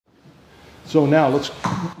So now let's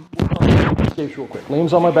work on the escapes real quick.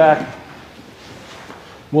 Liam's on my back.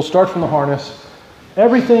 We'll start from the harness.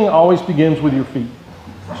 Everything always begins with your feet.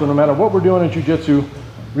 So no matter what we're doing in jiu-jitsu,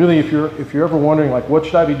 really if you're ever wondering like what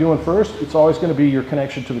should I be doing first, it's always going to be your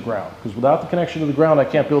connection to the ground. Because without the connection to the ground, I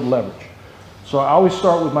can't build leverage. So I always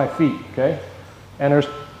start with my feet, okay? And there's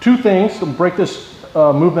two things to break this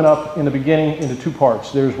movement up in the beginning into two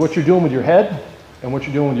parts. There's what you're doing with your head and what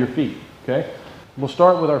you're doing with your feet, okay? We'll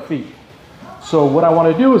start with our feet. So what I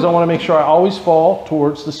want to do is I want to make sure I always fall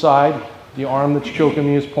towards the side. The arm that's choking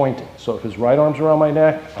me is pointing. So if his right arm's around my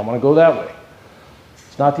neck, I want to go that way.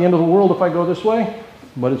 It's not the end of the world if I go this way,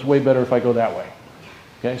 but it's way better if I go that way.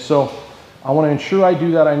 Okay, so I want to ensure I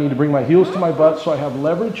do that. I need to bring my heels to my butt so I have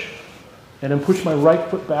leverage, and then push my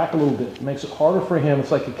right foot back a little bit. It makes it harder for him.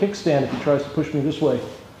 It's like a kickstand if he tries to push me this way.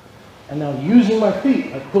 And now using my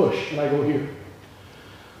feet, I push and I go here.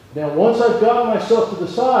 Now once I've gotten myself to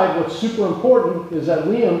the side, what's super important is that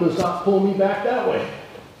Liam does not pull me back that way.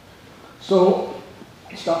 So,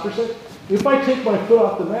 stop for a second. If I take my foot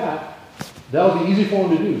off the mat, that'll be easy for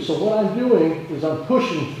him to do. So what I'm doing is I'm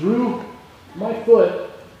pushing through my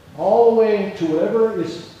foot all the way to whatever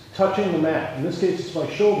is touching the mat. In this case, it's my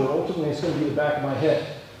shoulder. Ultimately, it's going to be the back of my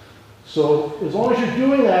head. So as long as you're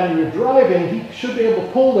doing that and you're driving, he should be able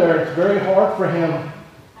to pull there. It's very hard for him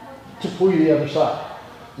to pull you the other side.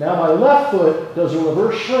 Now my left foot does a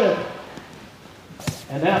reverse shrimp,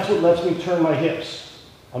 and that's what lets me turn my hips.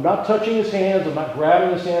 I'm not touching his hands, I'm not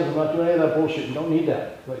grabbing his hands, I'm not doing any of that bullshit. You don't need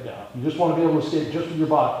that right now. You just want to be able to escape just with your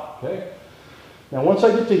body, okay? Now once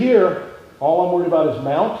I get to here, all I'm worried about is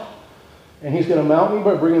mount, and he's going to mount me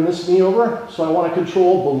by bringing this knee over. So I want to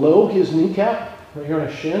control below his kneecap, right here on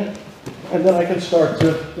his shin, and then I can start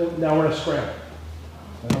to, now we're going to scramble.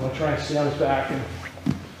 And I'm going to try and stay on his back and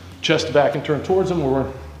chest back and turn towards him, or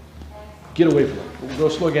we're get away from him. We'll go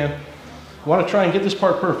slow again. I want to try and get this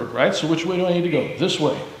part perfect, right? So which way do I need to go? This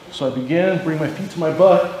way. So I begin, bring my feet to my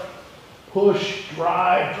butt, push,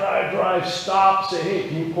 drive, drive, drive, stop, say, hey,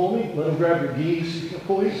 can you pull me? Let him grab your geese. You can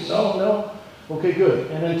pull you? No, no. Okay, good.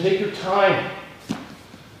 And then take your time.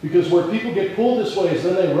 Because where people get pulled this way is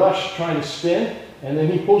then they rush trying to spin, and then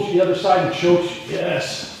he pulls you the other side and chokes you.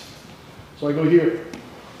 Yes. So I go here.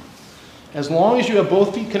 As long as you have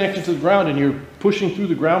both feet connected to the ground and you're pushing through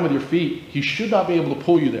the ground with your feet, he should not be able to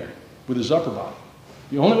pull you there with his upper body.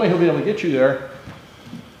 The only way he'll be able to get you there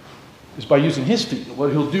is by using his feet.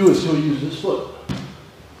 What he'll do is he'll use his foot.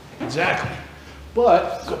 Exactly.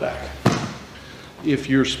 But, go back. If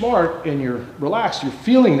you're smart and you're relaxed, you're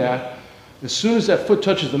feeling that, as soon as that foot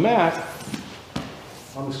touches the mat,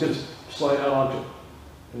 I'm just going to slide out onto it.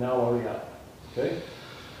 And now I'm already out. Okay?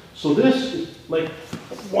 So this is like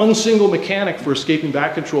one single mechanic for escaping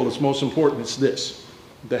back control that's most important. It's this.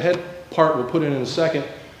 The head part we'll put in a second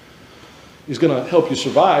is going to help you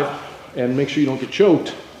survive and make sure you don't get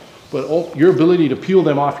choked. But your ability to peel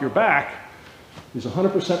them off your back is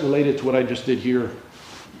 100% related to what I just did here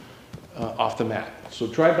off the mat. So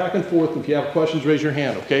try back and forth. If you have questions, raise your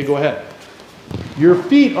hand. Okay, go ahead. Your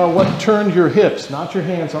feet are what turn your hips, not your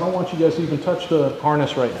hands. I don't want you guys to even touch the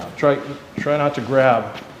harness right now. Try not to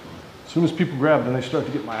grab. As soon as people grab, then they start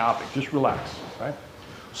to get myopic. Just relax, right?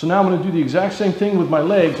 So now I'm going to do the exact same thing with my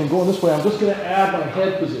legs. I'm going this way. I'm just going to add my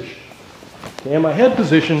head position. Okay, and my head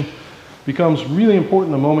position becomes really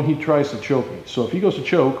important the moment he tries to choke me. So if he goes to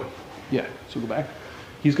choke, yeah, so go back.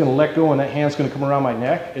 He's going to let go and that hand's going to come around my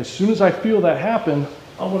neck. As soon as I feel that happen,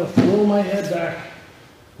 I'm going to throw my head back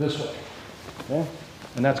this way. Okay?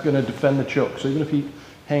 And that's going to defend the choke. So even if he,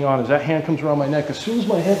 hang on, as that hand comes around my neck, as soon as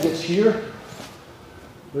my head gets here,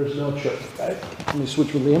 there's no choke. Okay? Let me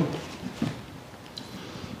switch with Liam.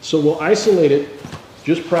 So we'll isolate it,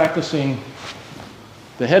 just practicing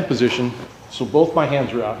the head position. So both my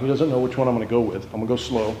hands are out. He doesn't know which one I'm going to go with. I'm going to go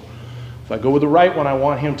slow. If I go with the right one, I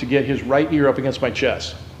want him to get his right ear up against my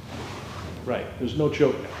chest. Right. There's no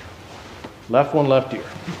choke now. Left one, left ear.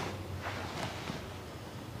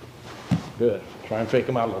 Good. Try and fake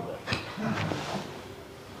him out a little bit.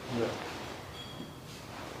 Good.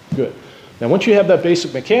 Good. Now once you have that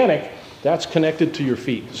basic mechanic, that's connected to your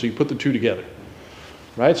feet. So you put the two together.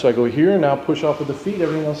 Right? So I go here, now push off with the feet.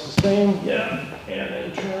 Everything else is the same. Yeah. And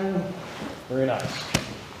then turn. Very nice.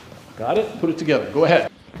 Got it? Put it together. Go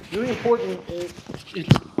ahead. Really important, it's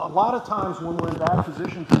a lot of times when we're in bad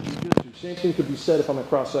positions in jiu-jitsu, same thing could be said if I'm at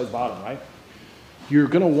cross-side bottom, right? You're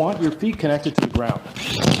going to want your feet connected to the ground.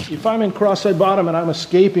 If I'm in cross-side bottom and I'm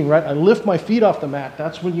escaping, right, I lift my feet off the mat,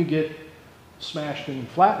 that's when you get smashed and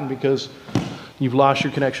flattened because you've lost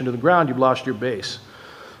your connection to the ground, you've lost your base.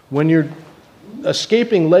 When you're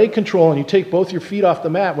escaping leg control and you take both your feet off the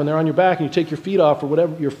mat, when they're on your back and you take your feet off or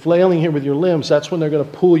whatever, you're flailing here with your limbs, that's when they're going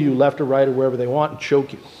to pull you left or right or wherever they want and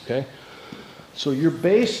choke you, okay? So your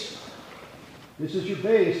base, this is your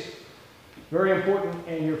base, very important,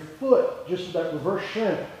 and your foot, just that reverse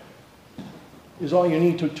shrimp, is all you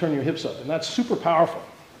need to turn your hips up, and that's super powerful.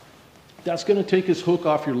 That's going to take his hook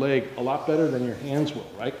off your leg a lot better than your hands will,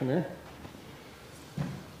 right? Come here.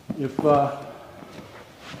 If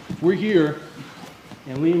we're here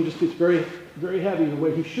and Liam just gets very, very heavy the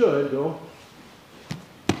way he should, go.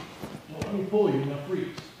 Well, let me pull you. Now freeze,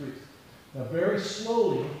 freeze. Now very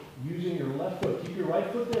slowly, using your left foot. Keep your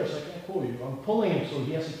right foot there so I can't pull you. I'm pulling him so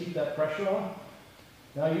he has to keep that pressure on.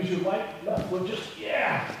 Now use your left foot, just,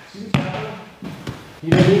 yeah. See what's happening? He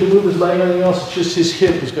doesn't need to move his leg or anything else. It's just his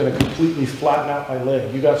hip is going to completely flatten out my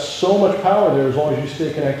leg. You got so much power there as long as you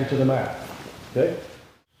stay connected to the mat. Okay?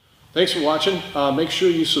 Thanks for watching. Make sure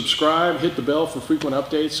you subscribe, hit the bell for frequent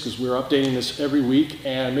updates because we're updating this every week.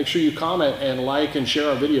 And make sure you comment and like and share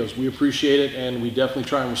our videos. We appreciate it, and we definitely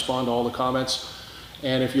try and respond to all the comments.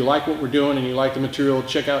 And if you like what we're doing and you like the material,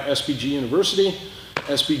 check out SBG University,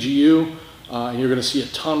 SBGU, and you're going to see a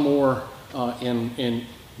ton more in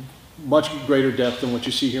much greater depth than what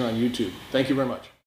you see here on YouTube. Thank you very much.